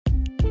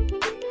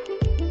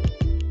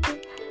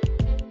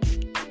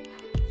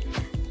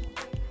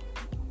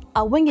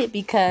I wing it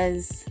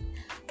because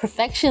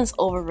perfection's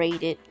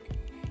overrated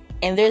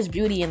and there's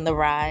beauty in the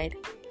ride.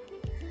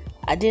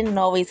 I didn't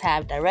always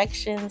have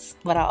directions,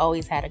 but I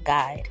always had a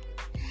guide.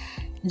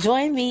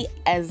 Join me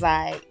as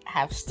I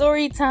have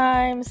story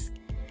times,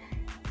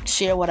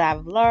 share what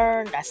I've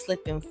learned, I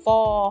slip and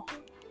fall,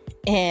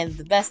 and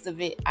the best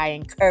of it, I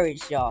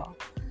encourage y'all.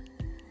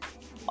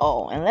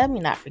 Oh, and let me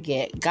not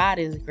forget, God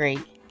is great.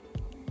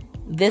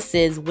 This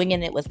is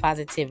Winging It with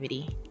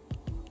Positivity.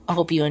 I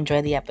hope you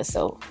enjoy the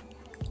episode.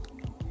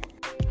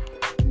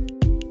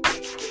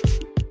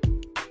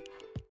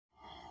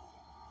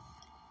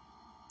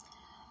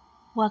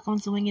 Welcome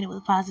to Winging It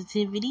with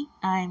Positivity.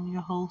 I am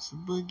your host,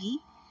 Boogie.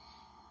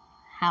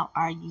 How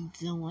are you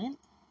doing?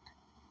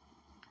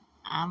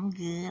 I'm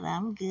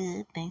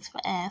good. Thanks for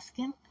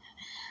asking.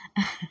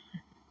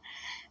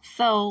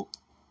 So,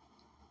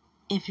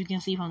 if you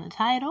can see from the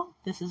title,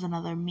 this is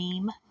another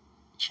meme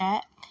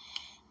chat.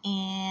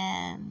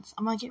 And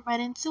I'm going to get right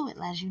into it.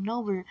 As you know,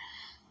 we're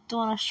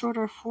doing a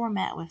shorter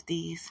format with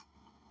these.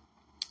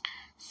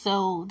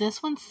 So,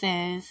 this one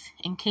says,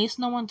 in case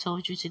no one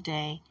told you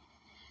today,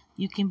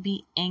 you can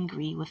be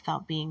angry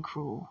without being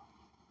cruel.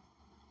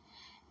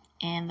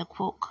 And the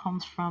quote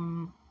comes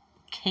from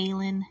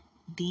Kaylin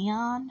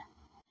Dion.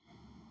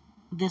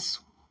 This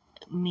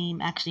meme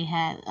actually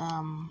had,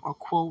 or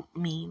quote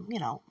meme,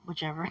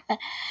 whichever,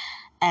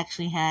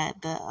 actually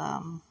had the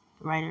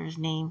writer's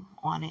name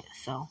on it.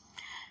 So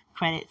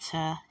credit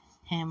to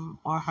him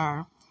or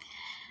her.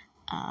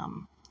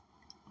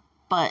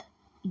 But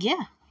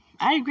yeah,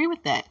 I agree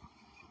with that.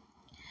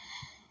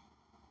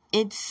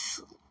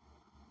 It's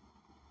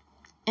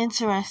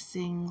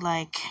interesting,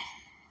 like,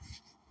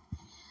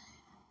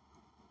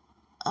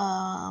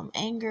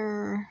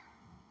 anger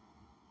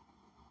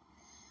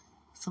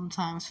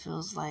sometimes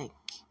feels like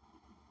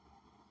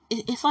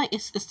it's like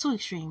it's two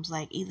extremes.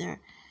 Like, either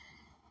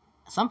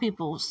some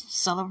people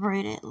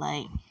celebrate it,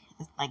 like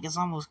it's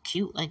almost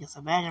cute, like it's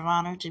a badge of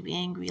honor to be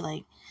angry.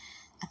 Like,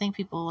 I think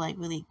people like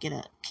really get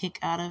a kick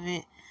out of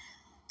it,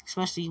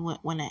 especially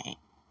when the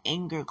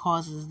anger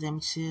causes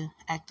them to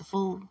act a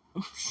fool.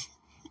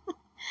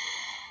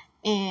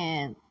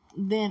 And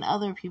then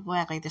other people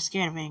act like they're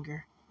scared of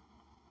anger.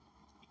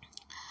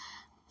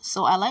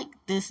 So I like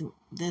this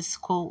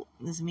quote,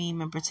 this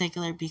meme in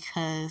particular,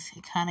 because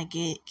it kind of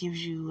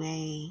gives you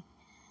a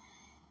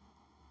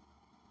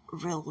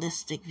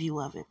realistic view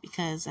of it.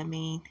 Because I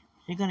mean,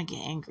 you're gonna get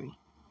angry.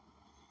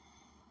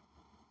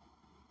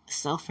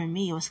 So for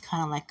me, it was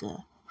kind of like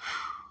a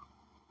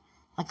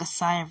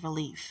sigh of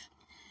relief,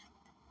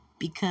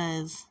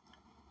 because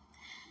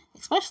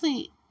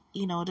especially,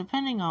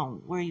 depending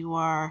on where you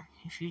are,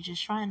 if you're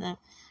just trying to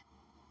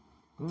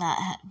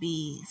not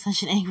be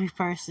such an angry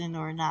person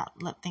or not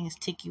let things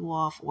tick you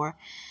off, or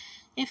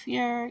if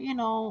you're,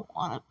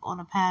 on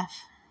a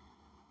path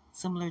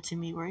similar to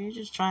me where you're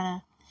just trying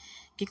to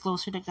get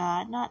closer to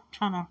God, not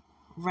trying to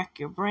wreck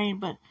your brain,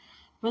 but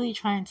really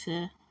trying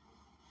to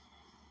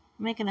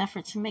make an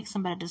effort to make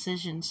some better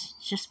decisions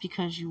just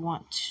because you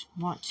want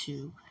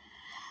to.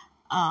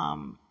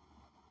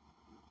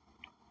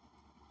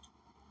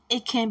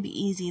 It can be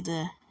easy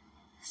to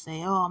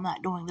say, "Oh, I'm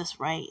not doing this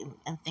right,"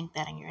 and think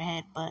that in your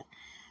head, but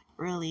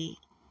really,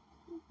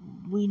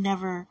 we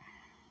never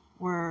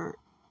were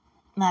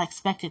not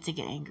expected to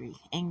get angry.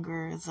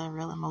 Anger is a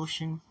real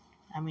emotion.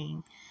 I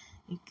mean,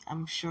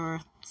 I'm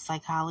sure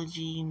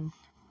psychology and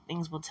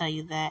things will tell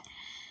you that.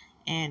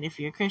 And if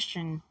you're a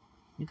Christian,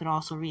 you can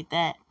also read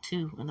that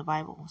too in the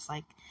Bible. It's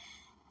like,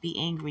 be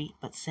angry,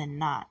 but sin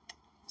not.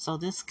 So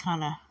this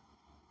kind of,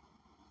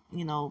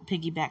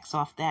 piggybacks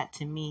off that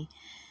to me,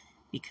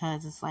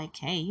 because it's like,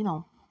 hey,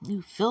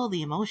 you feel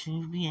the emotion,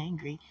 you be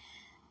angry.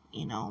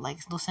 Like,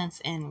 there's no sense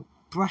in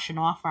brushing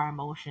off our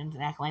emotions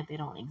and acting like they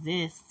don't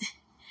exist.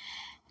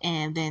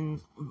 And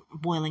then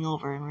boiling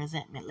over in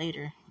resentment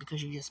later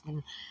because you've just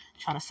been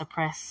trying to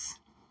suppress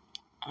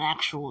an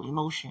actual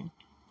emotion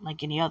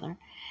like any other.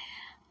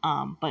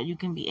 But you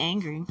can be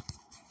angry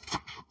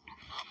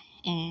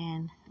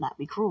and not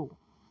be cruel.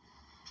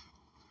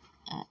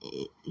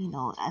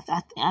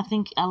 I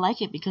think I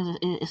like it because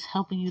it's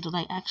helping you to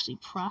like actually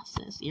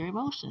process your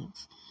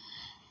emotions.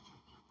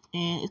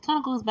 And it kind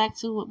of goes back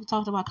to what we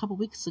talked about a couple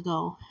weeks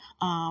ago,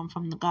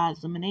 from the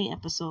God's Lemonade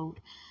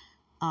episode,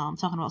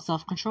 talking about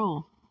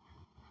self-control.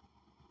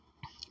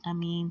 I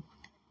mean,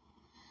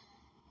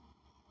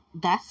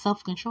 that's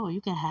self-control.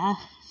 You can have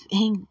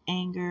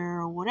anger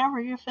or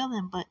whatever you're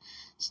feeling, but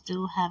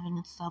still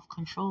having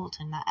self-control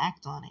to not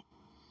act on it.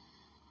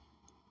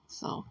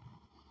 So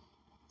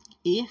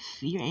if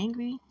you're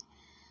angry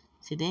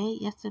today,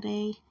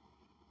 yesterday,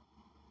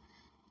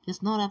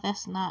 just know that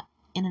that's not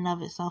in and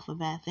of itself a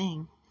bad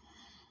thing.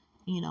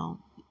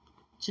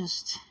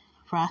 Just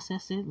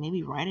process it,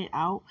 maybe write it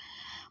out,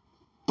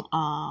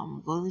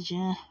 go to the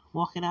gym,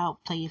 walk it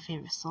out, play your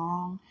favorite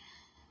song,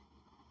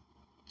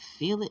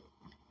 feel it.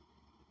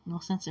 No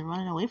sense in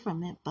running away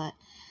from it, but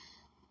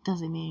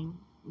doesn't mean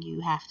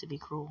you have to be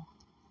cruel.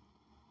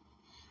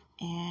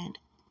 And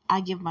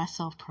I give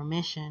myself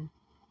permission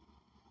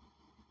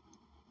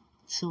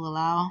to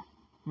allow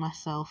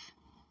myself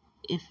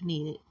if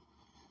needed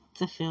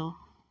to feel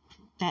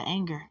that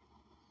anger.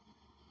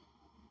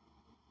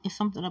 It's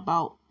something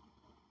about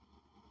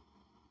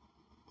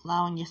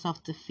allowing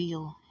yourself to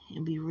feel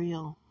and be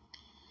real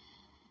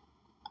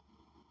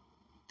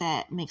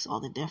that makes all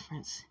the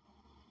difference.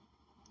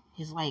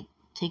 It's like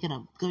taking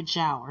a good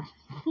shower.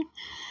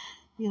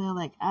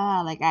 Like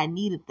I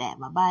needed that.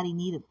 My body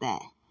needed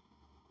that.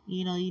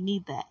 You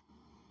need that.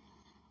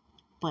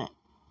 But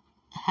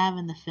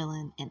having the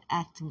feeling and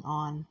acting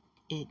on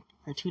it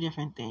are two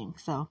different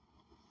things. So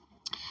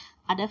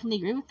I definitely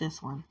agree with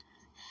this one.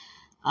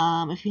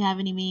 If you have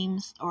any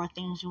memes or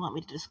things you want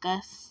me to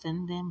discuss,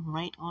 send them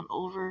right on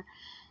over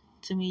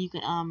to me. You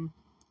can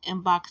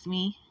inbox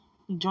me,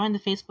 join the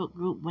Facebook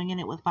group Winging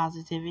It with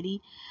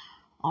Positivity,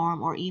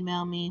 or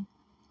email me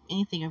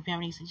anything. If you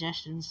have any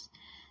suggestions,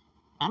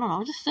 I don't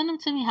know, just send them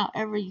to me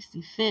however you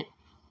see fit.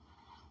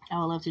 I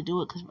would love to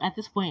do it because at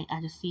this point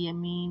I just see a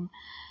meme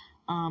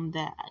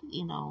that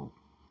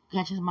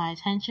catches my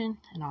attention,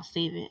 and I'll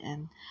save it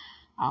and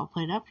I'll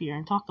put it up here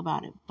and talk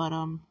about it. But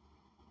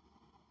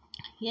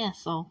yeah,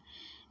 so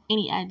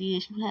any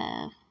ideas you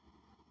have,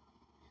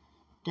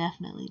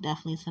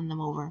 definitely send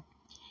them over.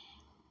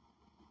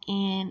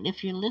 And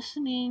if you're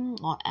listening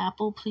on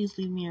Apple, please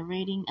leave me a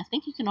rating. I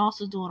think you can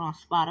also do it on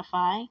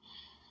Spotify.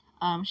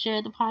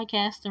 Share the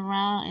podcast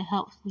around. It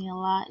helps me a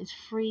lot. It's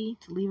free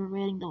to leave a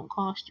rating. Don't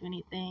cost you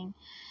anything.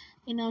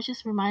 It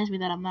just reminds me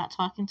that I'm not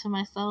talking to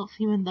myself,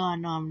 even though I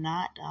know I'm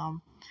not.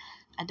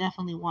 I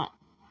definitely want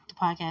the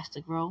podcast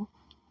to grow.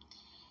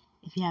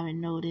 If you haven't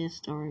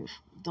noticed or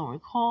don't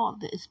recall,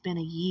 that it's been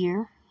a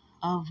year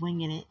of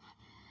winging it.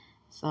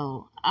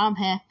 So I'm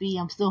happy.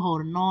 I'm still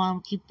holding on.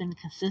 I'm keeping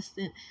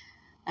consistent.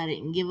 I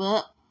didn't give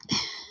up.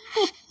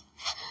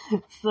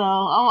 So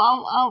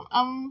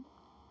I'm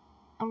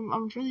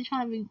really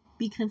trying to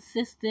be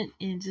consistent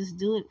and just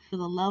do it for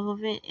the love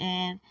of it,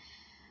 and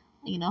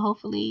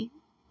hopefully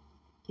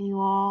you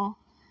all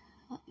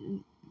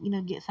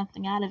get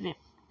something out of it.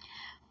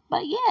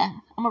 But yeah,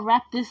 I'm gonna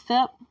wrap this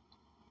up,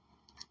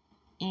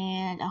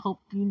 and I hope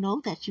you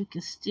know that you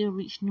can still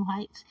reach new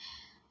heights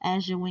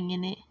as you're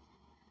winging it.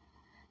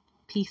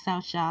 Peace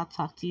out, y'all.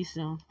 Talk to you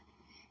soon.